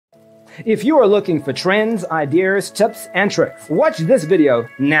If you are looking for trends, ideas, tips, and tricks, watch this video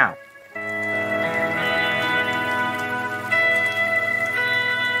now.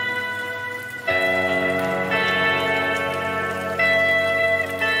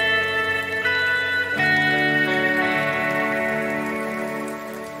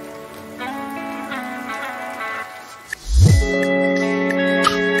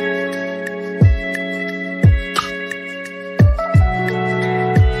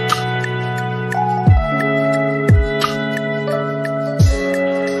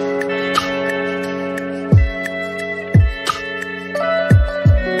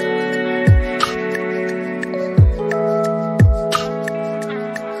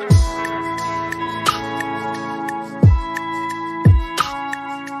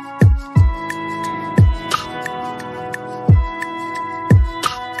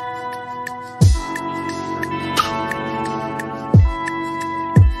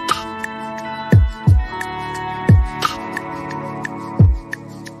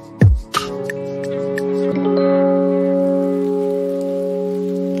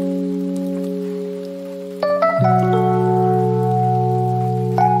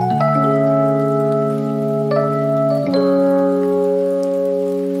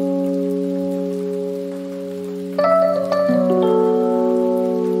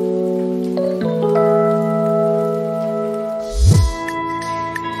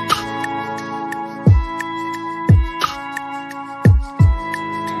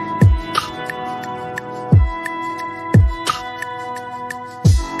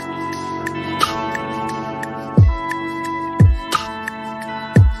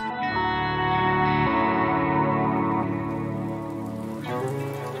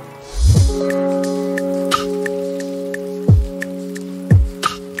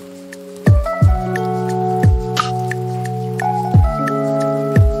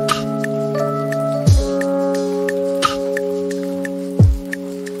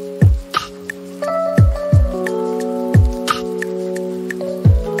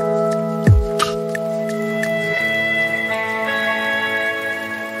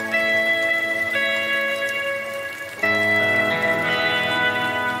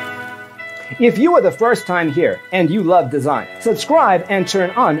 If you are the first time here and you love design, subscribe and turn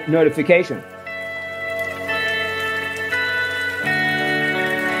on notifications.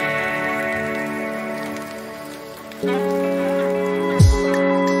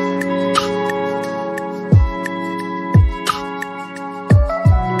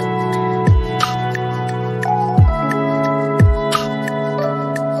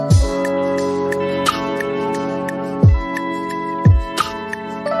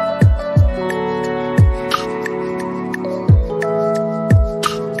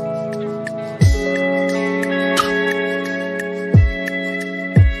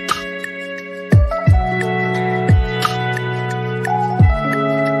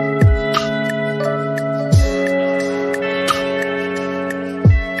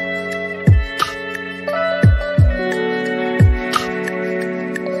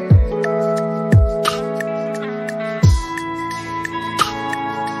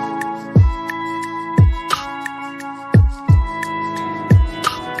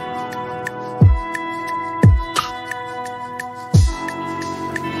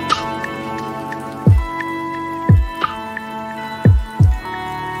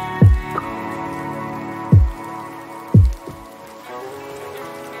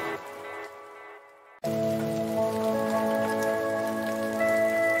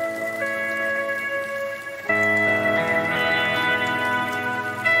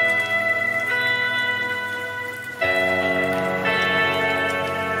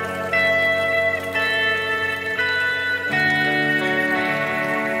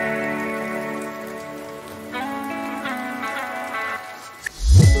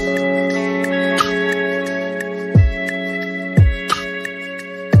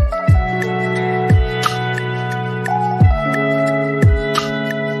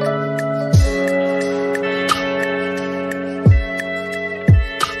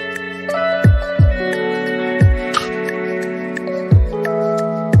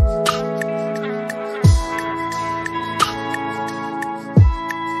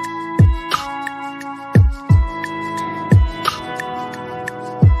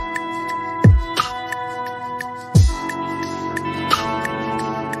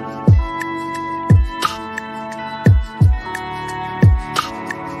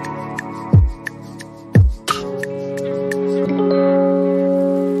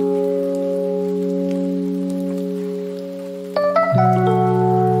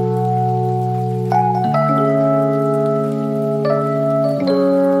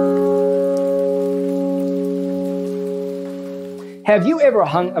 Have you ever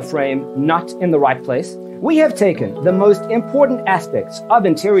hung a frame not in the right place? We have taken the most important aspects of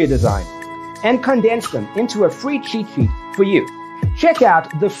interior design and condensed them into a free cheat sheet for you. Check out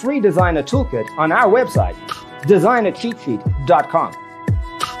the free designer toolkit on our website, designercheatsheet.com.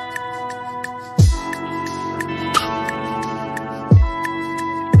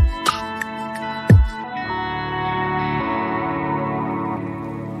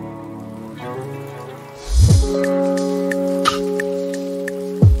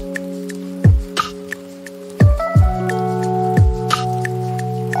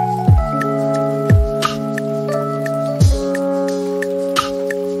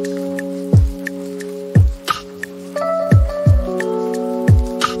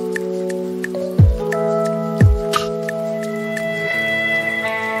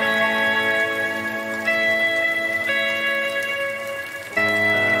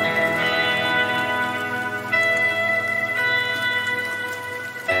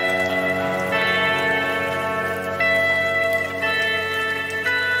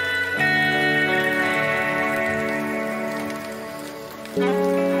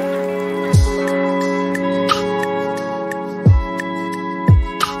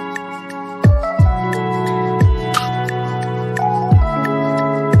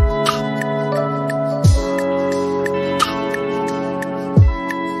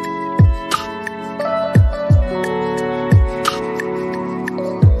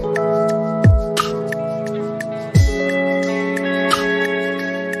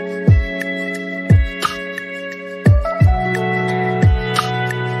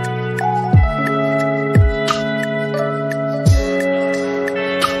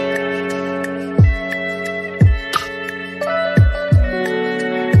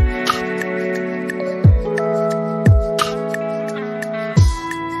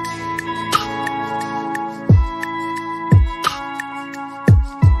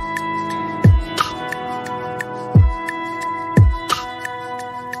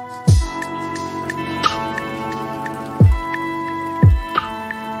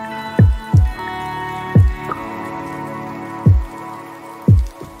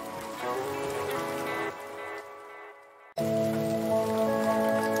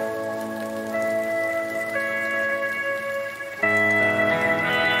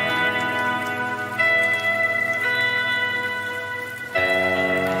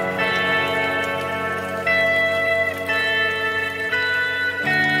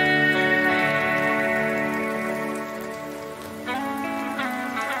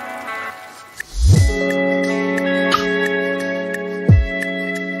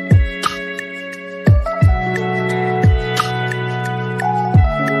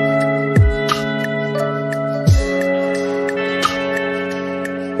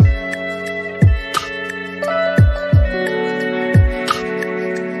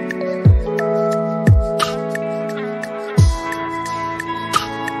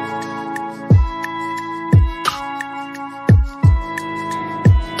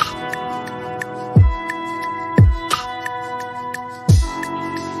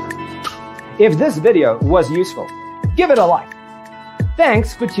 If this video was useful, give it a like.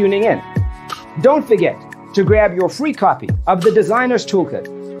 Thanks for tuning in. Don't forget to grab your free copy of the Designer's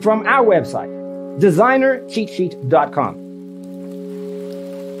Toolkit from our website, designercheatsheet.com.